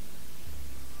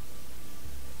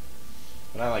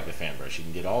 But I like the fan brush. You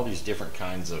can get all these different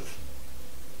kinds of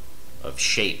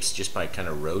shapes just by kind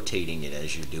of rotating it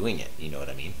as you're doing it. You know what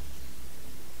I mean?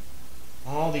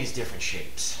 All these different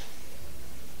shapes.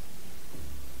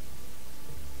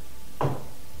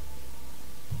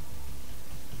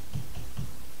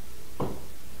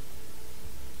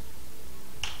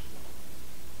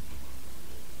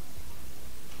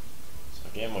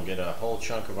 Again, we'll get a whole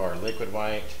chunk of our liquid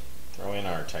white, throw in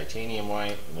our titanium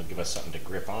white, and it'll give us something to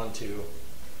grip onto.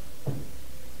 And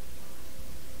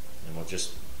we'll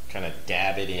just kind of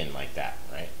dab it in like that,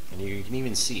 right? And you can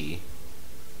even see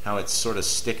how it's sort of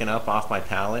sticking up off my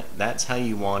palette. That's how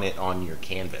you want it on your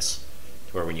canvas,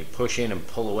 to where when you push in and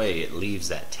pull away, it leaves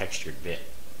that textured bit,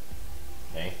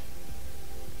 okay?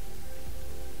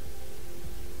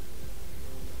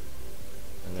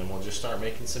 And then we'll just start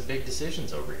making some big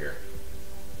decisions over here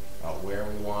about where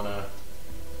we want to,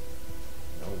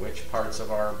 you know, which parts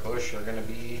of our bush are going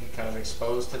to be kind of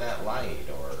exposed to that light,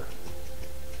 or,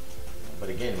 but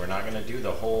again, we're not going to do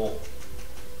the whole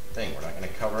thing. We're not going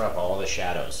to cover up all the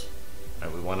shadows.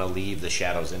 Right? We want to leave the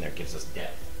shadows in there. It gives us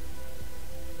depth.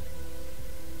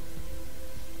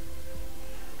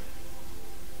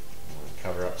 We'll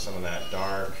cover up some of that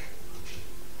dark.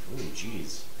 Ooh,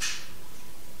 geez.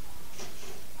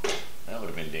 That would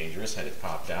have been dangerous had it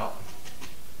popped out.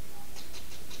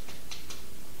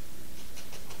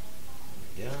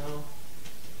 There we go.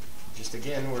 Just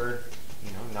again, we're,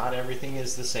 you know, not everything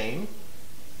is the same.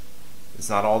 It's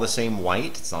not all the same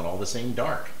white. It's not all the same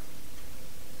dark.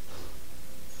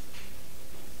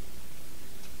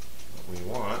 But we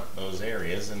want those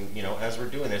areas, and you know, as we're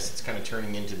doing this, it's kind of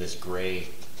turning into this gray,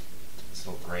 this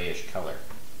little grayish color,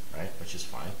 right? Which is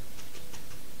fine.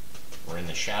 We're in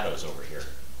the shadows over here.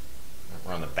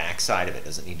 We're on the back side of it. It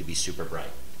doesn't need to be super bright.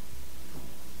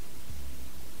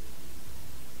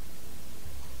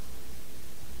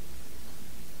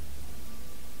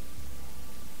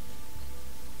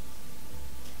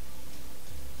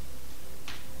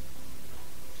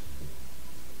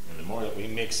 And the more that we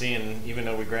mix in, even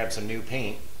though we grab some new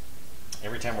paint,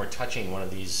 every time we're touching one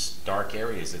of these dark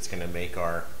areas, it's going to make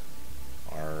our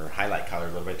highlight color a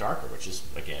little bit darker, which is,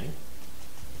 again,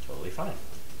 totally fine.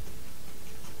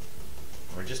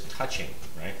 We're just touching,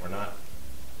 right? We're not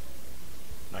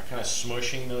kind of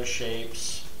smushing those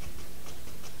shapes.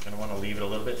 Kind of want to leave it a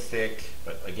little bit thick,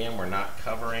 but again, we're not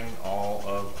covering all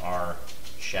of our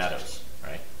shadows,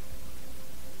 right?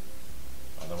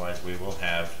 Otherwise, we will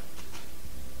have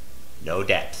no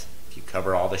depth. If you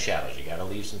cover all the shadows, you got to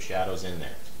leave some shadows in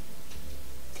there.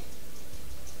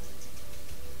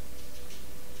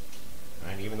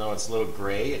 Right? Even though it's a little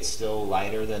gray, it's still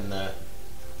lighter than the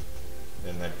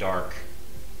dark,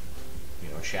 you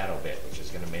know, shadow bit, which is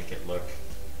going to make it look,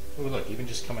 ooh, look, even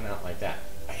just coming out like that,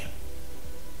 bam,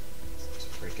 it's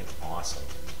freaking awesome.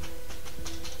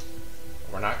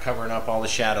 We're not covering up all the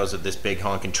shadows of this big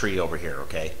honking tree over here,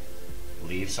 okay?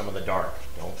 Leave some of the dark.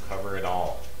 Don't cover it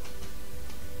all.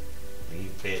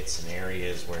 Leave bits and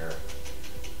areas where,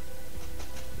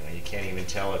 you know, you can't even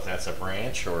tell if that's a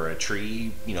branch or a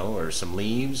tree, you know, or some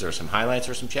leaves or some highlights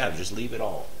or some shadows. Just leave it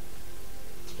all.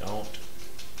 Don't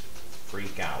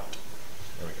freak out.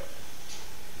 There we go.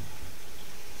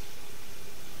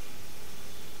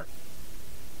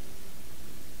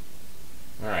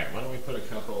 All right, why don't we put a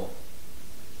couple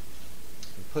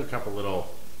little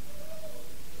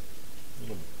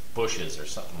bushes or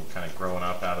something kind of growing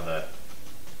up out of the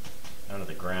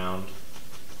ground.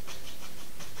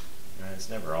 It's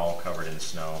never all covered in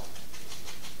snow.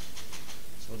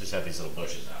 So we'll just have these little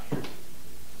bushes out here.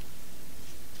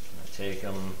 Take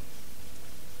them,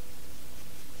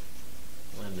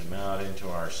 blend them out into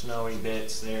our snowy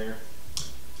bits there.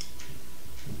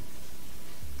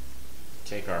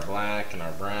 Take our black and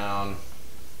our brown,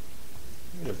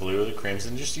 the blue, the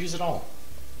crimson, just use it all.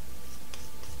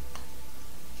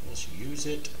 Just use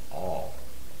it all.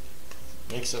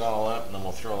 Mix it all up, and then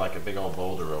we'll throw like a big old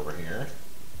boulder over here,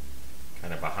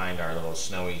 kind of behind our little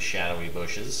snowy, shadowy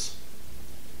bushes.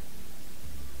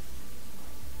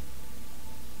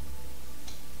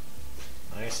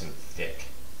 Nice and thick.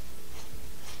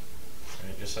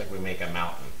 Right, just like we make a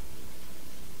mountain.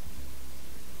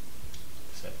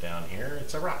 Except down here,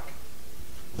 it's a rock.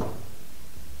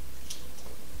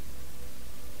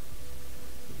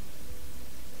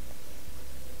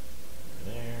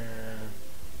 There.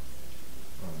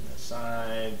 On the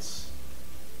sides.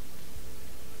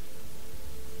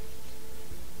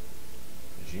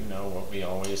 Because you know what we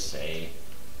always say.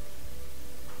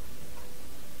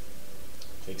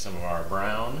 Take some of our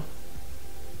brown,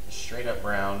 straight up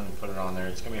brown, and put it on there.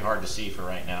 It's going to be hard to see for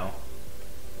right now,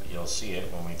 but you'll see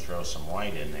it when we throw some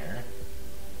white in there.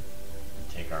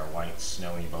 Take our white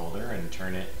snowy boulder and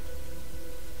turn it,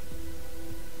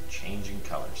 changing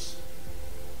colors.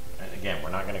 And again, we're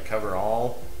not going to cover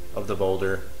all of the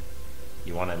boulder.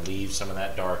 You want to leave some of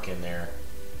that dark in there.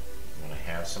 You want to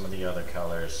have some of the other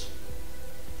colors.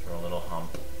 Throw a little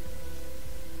hump,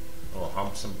 little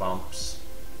humps and bumps.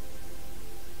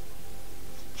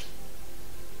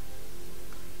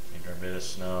 Our bit of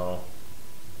snow,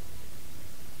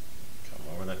 come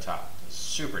over the top.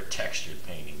 Super textured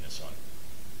painting, this one.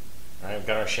 Alright, we've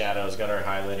got our shadows, got our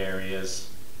highlight areas.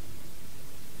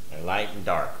 Light and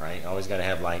dark, right? Always got to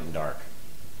have light and dark.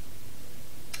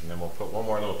 And then we'll put one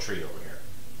more little tree over here.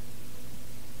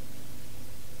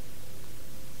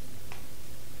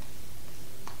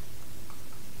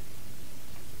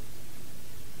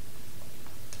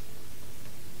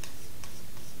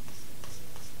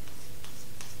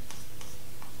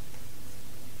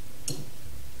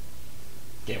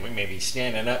 Again, we may be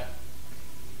standing up,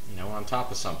 you know, on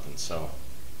top of something, so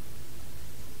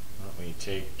we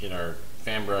get our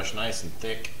fan brush nice and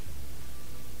thick,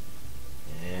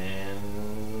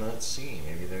 and let's see,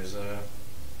 maybe there's a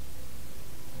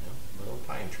little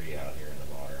pine tree out here in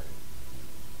the water.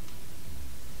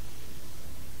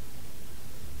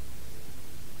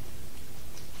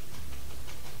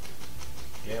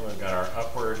 Again, we've got our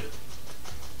upward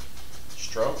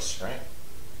strokes, right?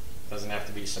 Doesn't have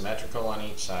to be symmetrical on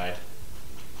each side.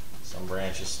 Some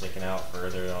branches sticking out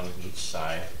further on each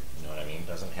side. You know what I mean?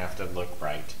 Doesn't have to look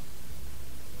right.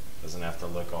 Doesn't have to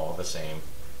look all the same.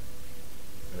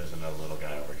 There's another little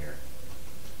guy over here.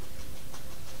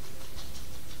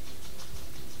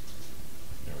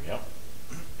 There we go.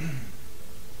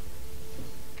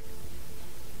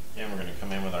 Then we're going to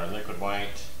come in with our liquid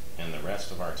white and the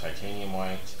rest of our titanium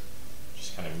white.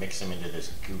 Just kind of mix them into this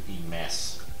goopy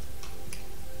mess.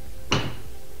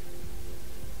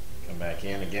 Come back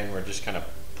in. Again, we're just kind of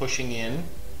pushing in,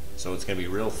 so it's going to be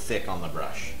real thick on the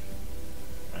brush.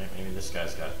 Right? Maybe this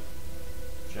guy's got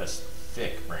just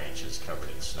thick branches covered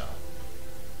in snow.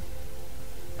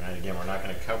 Right? Again, we're not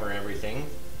going to cover everything.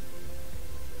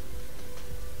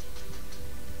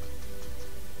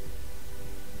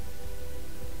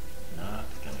 Not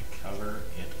going to cover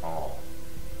it all.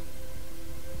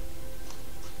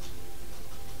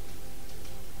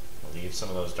 We'll leave some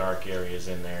of those dark areas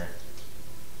in there.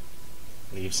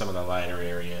 Leave some of the lighter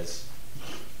areas.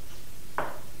 Take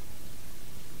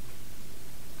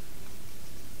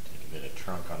a bit of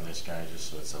trunk on this guy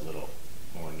just so it's a little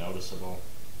more noticeable.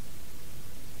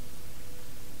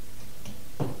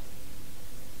 Just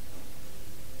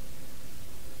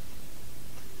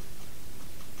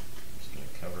going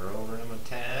to cover over him a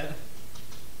tad.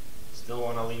 Still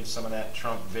want to leave some of that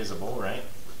trunk visible, right?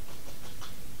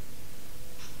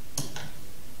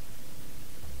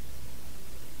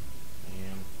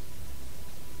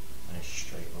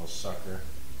 Sucker.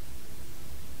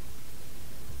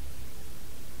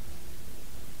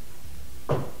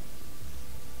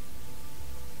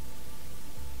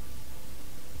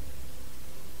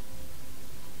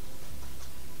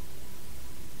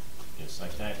 Just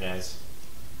like that, guys.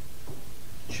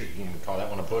 Sure, you can even call that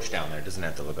one a bush down there. It doesn't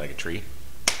have to look like a tree.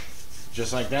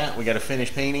 Just like that, we got to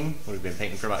finish painting. We've been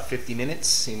painting for about 50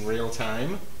 minutes in real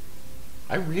time.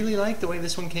 I really like the way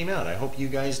this one came out. I hope you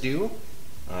guys do.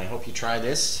 I hope you try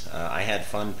this. I had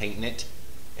fun painting it,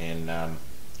 and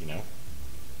you know,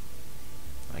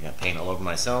 I got paint all over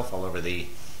myself, all over the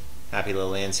Happy Little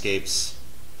Landscapes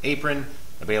apron.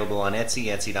 Available on Etsy,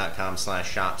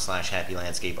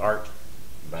 etsy.com/shop/happylandscapeart. You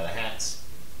buy the hats,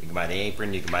 You can buy the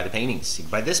apron, you can buy the paintings. You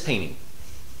can buy this painting.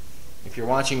 If you're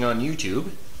watching on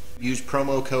YouTube, use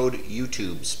promo code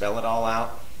YouTube. Spell it all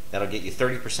out. That'll get you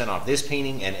 30% off this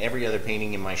painting and every other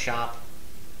painting in my shop.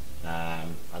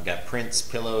 I've got prints,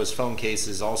 pillows, phone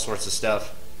cases, all sorts of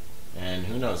stuff. And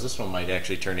who knows, this one might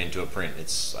actually turn into a print.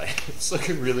 It's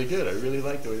looking really good. I really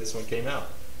like the way this one came out.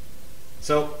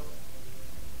 So,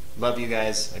 love you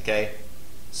guys, okay?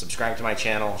 Subscribe to my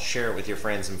channel, share it with your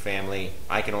friends and family.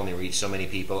 I can only reach so many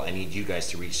people. I need you guys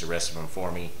to reach the rest of them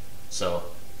for me. So,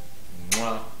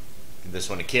 mwah. Give this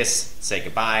one a kiss, say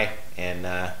goodbye,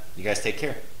 and you guys take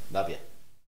care. Love you.